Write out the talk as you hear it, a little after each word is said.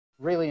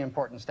Really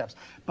important steps.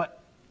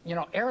 But, you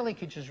know, air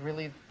leakage is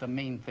really the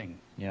main thing.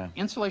 Yeah.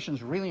 Insulation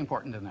is really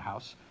important in the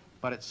house,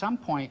 but at some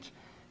point,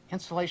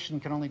 insulation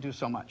can only do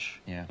so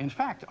much. Yeah. In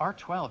fact,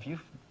 R12,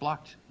 you've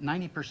blocked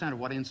 90% of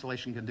what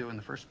insulation can do in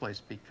the first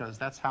place, because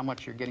that's how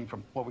much you're getting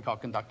from what we call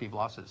conductive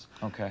losses.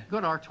 Okay.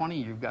 Go to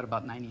R20, you've got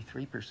about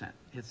 93%.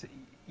 It's,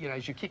 you know,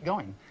 as you keep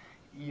going,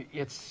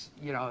 it's,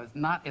 you know,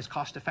 not as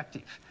cost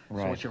effective.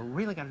 Right. So what you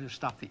really got to do is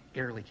stop the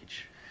air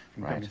leakage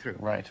from coming through.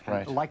 Right.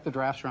 Like the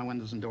drafts around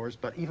windows and doors,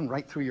 but even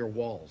right through your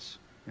walls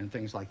and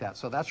things like that.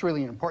 So that's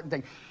really an important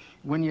thing.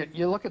 When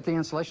you look at the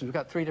insulations, we've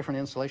got 3 different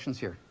insulations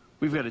here.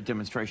 We've got a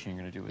demonstration you're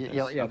going to do with this.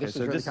 Yeah, okay, this so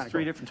is really this is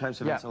 3 different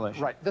types of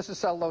insulation. Right. This is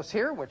cellulose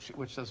here, which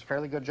does a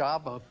fairly good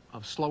job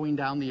of slowing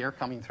down the air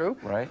coming through.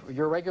 Right.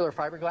 Your regular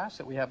fiberglass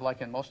that we have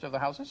like in most of the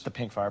houses. The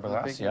pink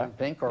fiberglass, yeah.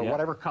 Pink or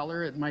whatever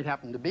color it might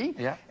happen to be.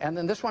 Yeah. And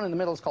then this one in the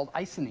middle is called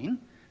Icynene.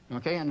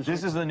 Okay, and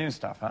this is the new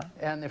stuff, huh?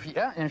 And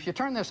if you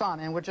turn this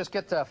on, and we'll just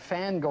get the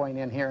fan going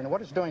in here, and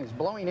what it's doing is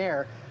blowing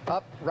air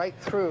up right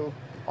through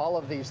all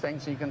of these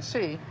things, you can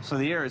see. So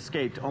the air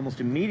escaped almost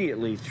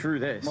immediately through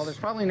this. Well, there's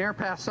probably an air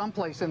pass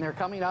someplace in there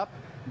coming up.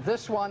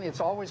 This one, it's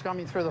always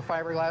coming through the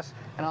fiberglass,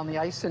 and on the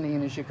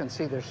Icynene, as you can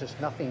see, there's just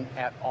nothing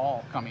at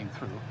all coming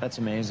through. That's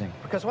amazing.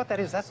 Because what that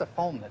is, that's the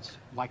foam that's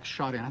like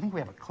shot in. I think we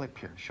have a clip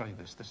here to show you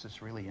this. This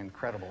is really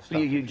incredible stuff.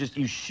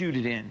 You shoot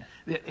it in.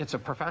 It's a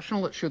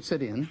professional that shoots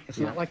it in. It's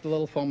not like the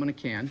little foam in a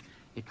can.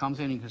 It comes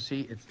in, you can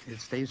see it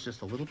stays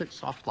just a little bit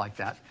soft like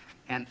that.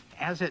 And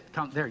as it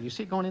comes, there, you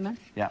see it going in there?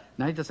 Yeah.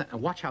 Now it doesn't,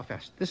 watch how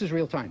fast. This is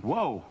real time.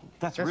 Whoa,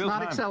 that's real time. That's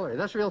not accelerated,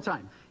 that's real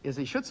time. Is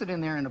he shoots it in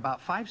there, in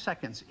about 5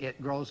 seconds,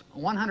 it grows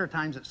 100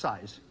 times its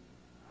size.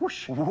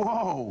 Whoosh.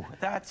 Whoa,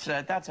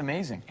 that's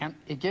amazing. And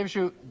it gives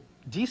you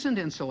decent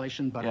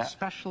insulation, but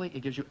especially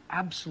it gives you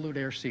absolute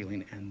air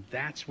sealing, and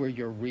that's where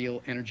your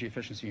real energy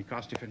efficiency and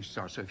cost efficiency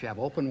are. So if you have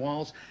open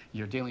walls,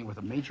 you're dealing with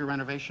a major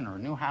renovation or a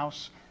new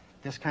house,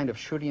 this kind of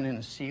shooting in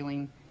and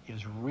sealing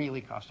is really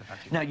cost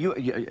effective. Now,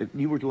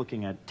 you were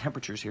looking at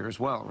temperatures here as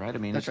well, right? I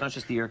mean, it's not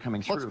just the air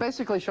coming through. Well, it's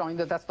basically showing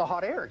that that's the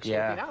hot air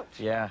escaping out.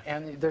 Yeah.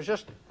 And there's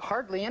just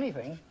hardly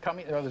anything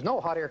coming, or there's no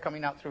hot air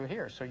coming out through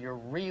here, so you're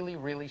really,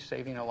 really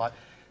saving a lot.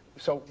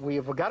 So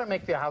we've got to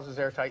make the houses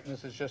airtight, and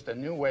this is just a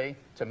new way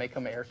to make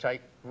them airtight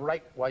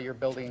right while you're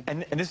building.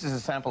 And this is a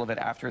sample of it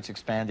after it's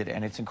expanded,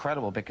 and it's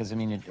incredible because, I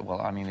mean, it's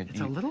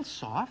a little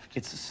soft.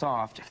 It's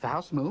soft. If the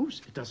house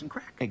moves, it doesn't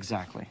crack.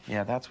 Exactly.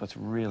 Yeah, that's what's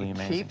really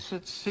amazing. It keeps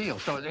it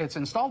sealed. So it's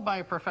installed by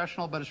a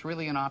professional, but it's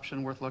really an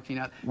option worth looking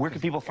at. Where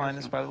can people find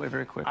this, by the way,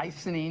 very quickly?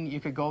 Icynene.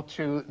 You could go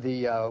to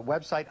the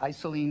website,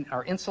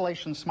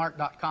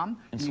 insulationsmart.com.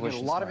 You get a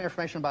lot of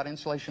information about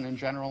insulation in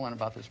general and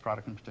about this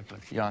product in particular.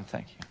 Jan,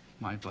 thank you.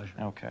 My pleasure.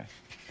 Okay.